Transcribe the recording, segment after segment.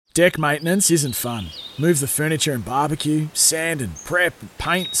Deck maintenance isn't fun. Move the furniture and barbecue, sand and prep,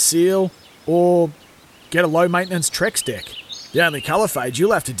 paint, seal, or get a low-maintenance Trex deck. The only colour fade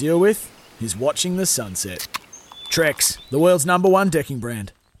you'll have to deal with is watching the sunset. Trex, the world's #1 decking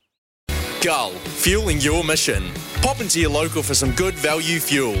brand. Gull, fueling your mission. Pop into your local for some good value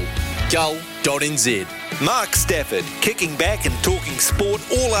fuel. Gull.nz. Mark Stafford, kicking back and talking sport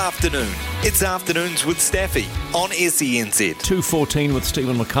all afternoon. It's Afternoons with Staffy on SENZ. 2:14 with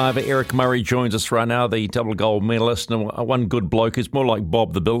Stephen McIver. Eric Murray joins us right now, the double gold medalist and one good bloke who's more like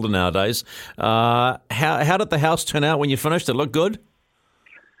Bob the Builder nowadays. How did the house turn out when you finished? It look good?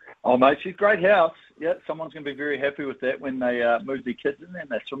 Oh, mate, she's a great house. Yeah, someone's going to be very happy with that when they move their kids in there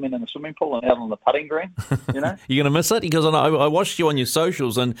and they're swimming in the swimming pool and out on the putting green, you know? You're going to miss it? Because I watched you on your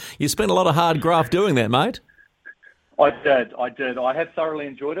socials and you spent a lot of hard graft doing that, mate. I did. I have thoroughly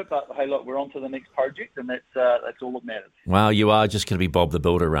enjoyed it, but hey, look, we're on to the next project, and that's all that matters. Well, you are just going to be Bob the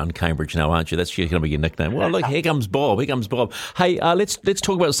Builder around Cambridge now, aren't you? That's going to be your nickname. Well, look, here comes Bob. Hey, let's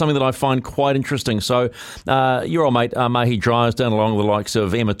talk about something that I find quite interesting. So, your old mate Mahi Drysdale, along with the likes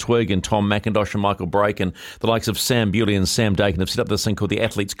of Emma Twigg and Tom McIntosh and Michael Brake, and the likes of Sam Bewley and Sam Dakin, have set up this thing called the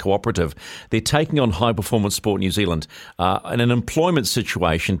Athletes Cooperative. They're taking on High Performance Sport New Zealand in an employment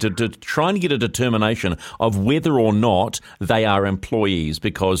situation to try and get a determination of whether or not they are employees,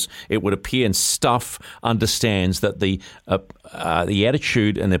 because it would appear, and Stuff understands that the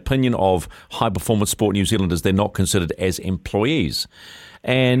attitude and the opinion of High Performance Sport New Zealand is they're not considered as employees.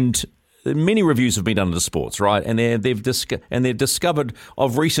 And many reviews have been done into sports, right? And they've discovered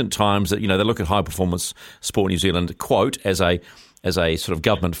of recent times that, you know, they look at High Performance Sport New Zealand, quote, as a sort of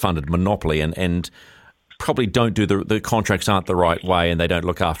government funded monopoly, and probably don't do the contracts aren't the right way, and they don't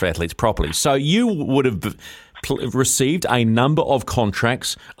look after athletes properly. So you would have received a number of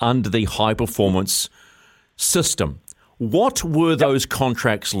contracts under the high performance system. What were those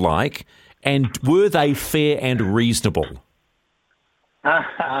contracts like, and were they fair and reasonable?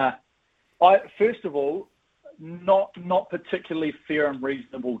 First of all, not particularly fair and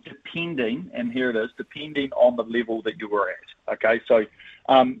reasonable, depending on the level that you were at. Okay, so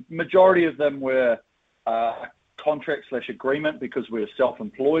majority of them were contract/agreement, because we're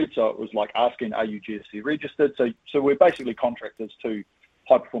self-employed, so it was like asking, are you GSC registered? So we're basically contractors to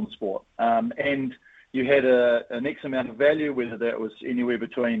high performance sport, and you had an X amount of value, whether that was anywhere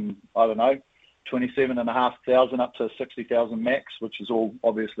between, I don't know, 27,500 up to 60,000 max, which is all,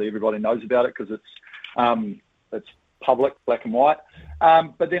 obviously everybody knows about it because it's public, black and white.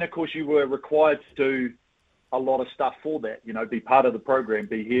 But then of course you were required to do a lot of stuff for that, you know, be part of the program,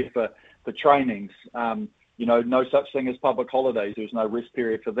 be here for trainings. You know, no such thing as public holidays. There's no rest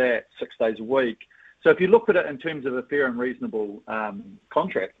period for that, 6 days a week. So if you look at it in terms of a fair and reasonable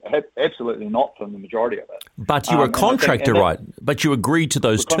contract, absolutely not from the majority of it. But you were a contractor, right? But you agreed to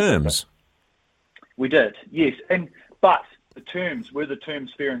those terms. We did, yes. But the terms, were the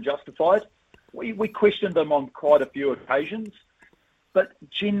terms fair and justified? We questioned them on quite a few occasions, but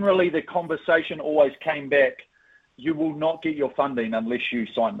generally the conversation always came back, you will not get your funding unless you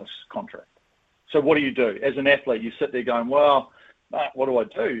sign this contract. So what do you do? As an athlete, you sit there going, well, what do I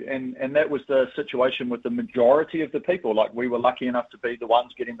do? And that was the situation with the majority of the people. Like, we were lucky enough to be the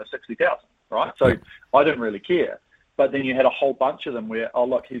ones getting the 60,000, right? So I didn't really care. But then you had a whole bunch of them where, oh,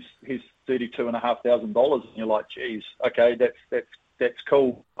 look, here's $32,500, and you're like, geez, okay, that's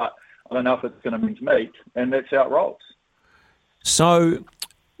cool, but I don't know if it's going to mean meat, and that's how it rolls. So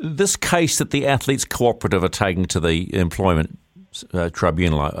this case that the Athletes Cooperative are taking to the Employment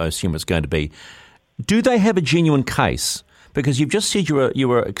Tribunal, I assume it's going to be, do they have a genuine case? Because you've just said you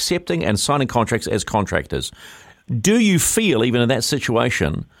were accepting and signing contracts as contractors. Do you feel, even in that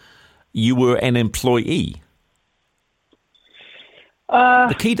situation, you were an employee?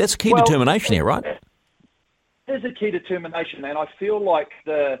 That's a key determination here, right? There's a key determination, and I feel like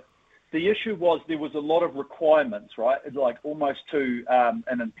the issue was there was a lot of requirements, right? It's like almost to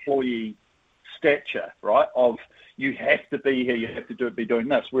an employee stature, right? Of you have to be here, you have to be doing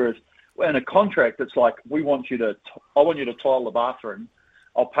this. Whereas in a contract, it's like, I want you to tile the bathroom.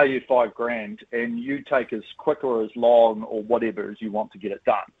 I'll pay you $5,000, and you take as quick or as long or whatever as you want to get it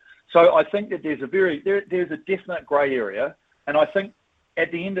done. So I think that there's a definite grey area, and I think at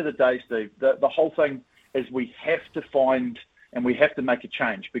the end of the day, Steve, the whole thing is we have to find and we have to make a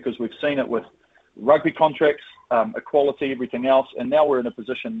change, because we've seen it with rugby contracts, equality, everything else, and now we're in a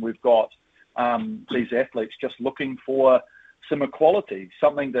position we've got these athletes just looking for some equality,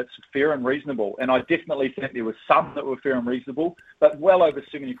 something that's fair and reasonable. And I definitely think there were some that were fair and reasonable, but well over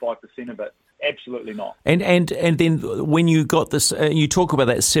 75% of it, absolutely not. And then when you got this, you talk about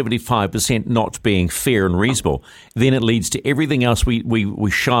that 75% not being fair and reasonable, then it leads to everything else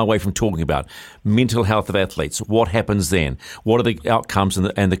we shy away from talking about. Mental health of athletes, what happens then? What are the outcomes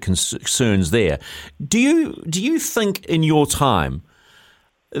and the concerns there? Do you think in your time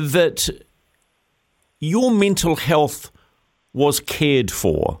that your mental health was cared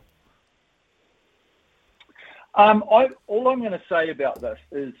for? All I'm going to say about this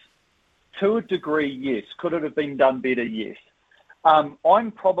is, to a degree, yes. Could it have been done better? Yes.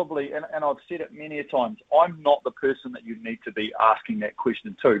 I'm probably, and I've said it many a times, I'm not the person that you need to be asking that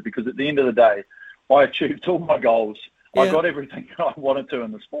question to, because at the end of the day, I achieved all my goals. Yeah. I got everything I wanted to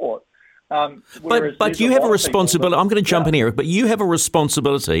in the sport. But you have a responsibility. I'm going to jump in here, but you have a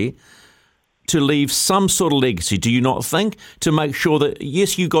responsibility to leave some sort of legacy, do you not think? To make sure that,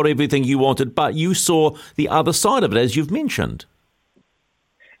 yes, you got everything you wanted, but you saw the other side of it, as you've mentioned.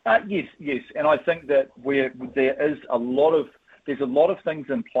 Yes, and I think that there's a lot of things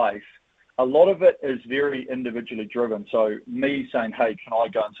in place. A lot of it is very individually driven. So me saying, "Hey, can I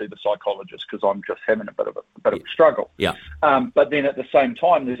go and see the psychologist because I'm just having a bit of a struggle?" Yeah. But then at the same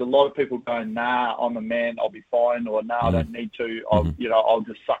time, there's a lot of people going, "Nah, I'm a man, I'll be fine," or "Nah, I don't need to. I'll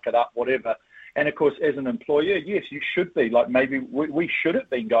just suck it up, whatever." And of course, as an employer, yes, you should be. Like, maybe we should have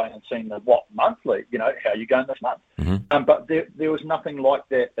been going and seeing the monthly. How are you going this month? Mm-hmm. But there was nothing like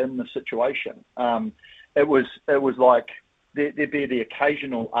that in the situation. It was like there'd be the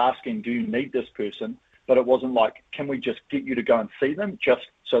occasional asking, "Do you need this person?" But it wasn't like, "Can we just get you to go and see them just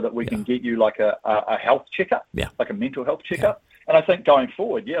so that we can get you like a health checkup, like a mental health checkup?" And I think going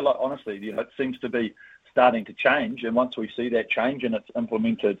forward, like honestly, it seems to be starting to change. And once we see that change and it's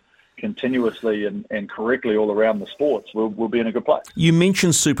implemented continuously and correctly all around the sports, we'll be in a good place. You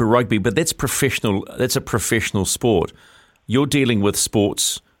mentioned Super Rugby, but that's professional. That's a professional sport. You're dealing with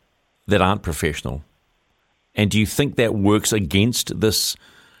sports that aren't professional. And do you think that works against this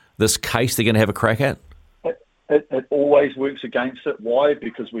case they're going to have a crack at? It always works against it. Why?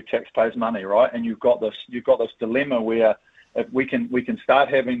 Because we're taxpayers' money, right? And you've got this dilemma where if we can start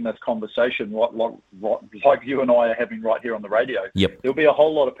having this conversation like you and I are having right here on the radio. Yep. There'll be a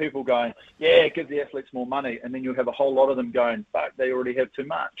whole lot of people going, "Yeah, give the athletes more money," and then you'll have a whole lot of them going, "Fuck, they already have too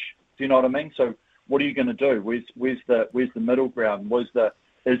much." Do you know what I mean? So what are you going to do? Where's the middle ground?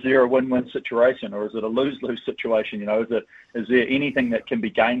 Is there a win-win situation, or is it a lose-lose situation? Is there anything that can be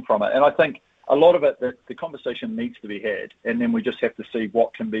gained from it? And I think a lot of it, the conversation needs to be had, and then we just have to see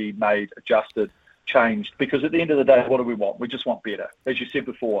what can be made, adjusted, changed. Because at the end of the day, what do we want? We just want better. As you said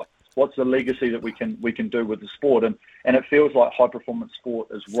before, what's the legacy that we can do with the sport? And it feels like high-performance sport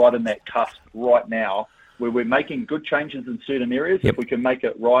is right in that cusp right now, where we're making good changes in certain areas. Yep. If we can make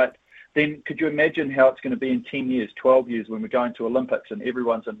it right, then could you imagine how it's going to be in 10 years, 12 years when we're going to Olympics and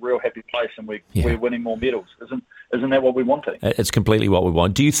everyone's in a real happy place and we're winning more medals? Isn't that what we want to? It's completely what we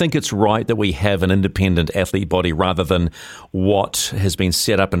want. Do you think it's right that we have an independent athlete body rather than what has been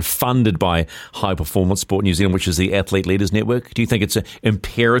set up and funded by High Performance Sport New Zealand, which is the Athlete Leaders Network? Do you think it's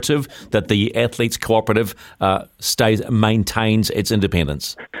imperative that the Athletes Cooperative maintains its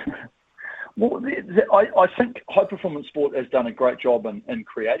independence? Well, I think High Performance Sport has done a great job in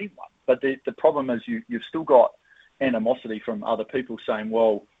creating one. But the problem is you've still got animosity from other people saying,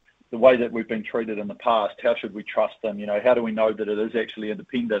 well, the way that we've been treated in the past, how should we trust them? How do we know that it is actually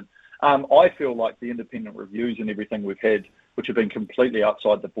independent? I feel like the independent reviews and everything we've had, which have been completely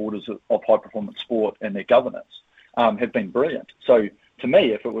outside the borders of high performance sport and their governance, have been brilliant. So to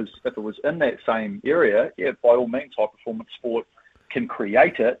me, if it was in that same area, by all means, high performance sport can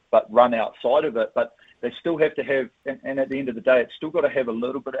create it, but run outside of it. But they still have to have, and at the end of the day, it's still got to have a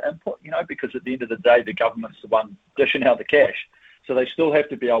little bit of input, because at the end of the day, the government's the one dishing out the cash. So they still have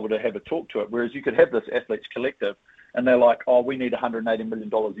to be able to have a talk to it. Whereas you could have this athletes collective and they're like, "Oh, we need $180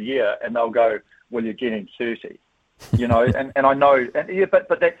 million a year." And they'll go, "Well, you're getting 30, and I know,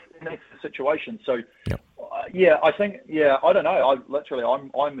 but that's the situation. So, I think, I don't know.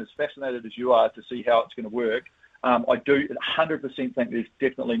 I'm as fascinated as you are to see how it's going to work. I do 100% think there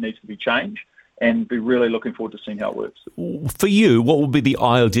definitely needs to be change, and be really looking forward to seeing how it works. For you, what would be the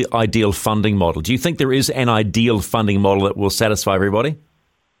ideal funding model? Do you think there is an ideal funding model that will satisfy everybody?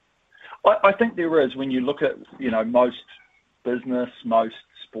 I think there is. When you look at, most business, most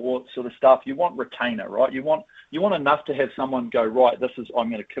sports sort of stuff, you want retainer, right? You want enough to have someone go, right, I'm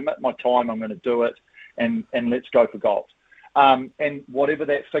going to commit my time, I'm going to do it, and let's go for gold. And whatever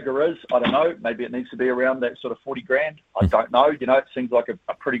that figure is, I don't know, maybe it needs to be around that sort of 40 grand. I don't know. It seems like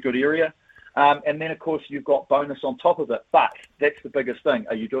a pretty good area. And then, of course, you've got bonus on top of it. But that's the biggest thing.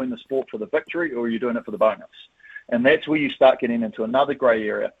 Are you doing the sport for the victory or are you doing it for the bonus? And that's where you start getting into another grey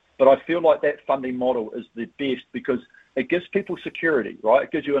area. But I feel like that funding model is the best because it gives people security, right?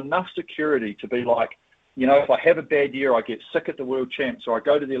 It gives you enough security to be like, you know, if I have a bad year, I get sick at the World Champs, or I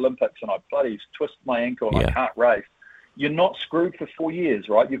go to the Olympics and I bloody twist my ankle and I can't race. You're not screwed for 4 years,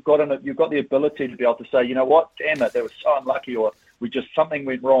 right? You've got the ability to be able to say, you know what, damn it, that was so unlucky, or something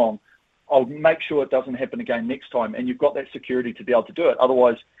went wrong. I'll make sure it doesn't happen again next time. And you've got that security to be able to do it.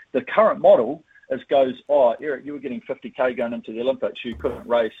 Otherwise, the current model goes, oh, Eric, you were getting 50K going into the Olympics. You couldn't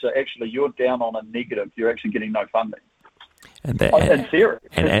race. So actually, you're down on a negative. You're actually getting no funding. In theory.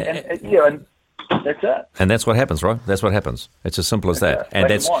 And that's it. And that's what happens, right? That's what happens. It's as simple as that.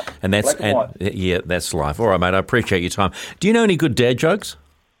 That's life. All right, mate. I appreciate your time. Do you know any good dad jokes?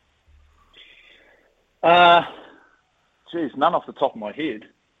 None off the top of my head.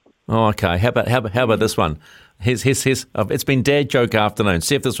 Oh, okay. How about this one? Here's it's been dad joke afternoon.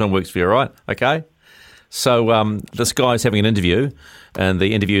 See if this one works for you, all right? Okay. So this guy's having an interview, and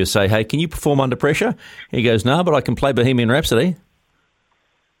the interviewers say, "Hey, can you perform under pressure?" He goes, "No, but I can play Bohemian Rhapsody."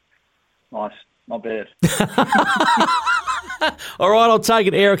 Nice. Not bad. All right, I'll take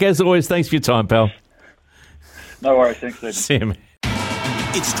it. Eric, as always, thanks for your time, pal. No worries. Thanks, Stephen. See you, man.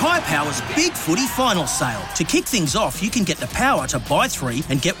 It's Tyre Power's Big Footy Final Sale. To kick things off, you can get the power to buy 3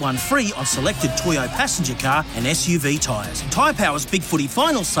 and get 1 free on selected Toyo passenger car and SUV tyres. Tyre Power's Big Footy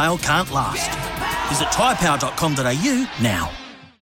Final Sale can't last. Visit tyrepower.com.au now.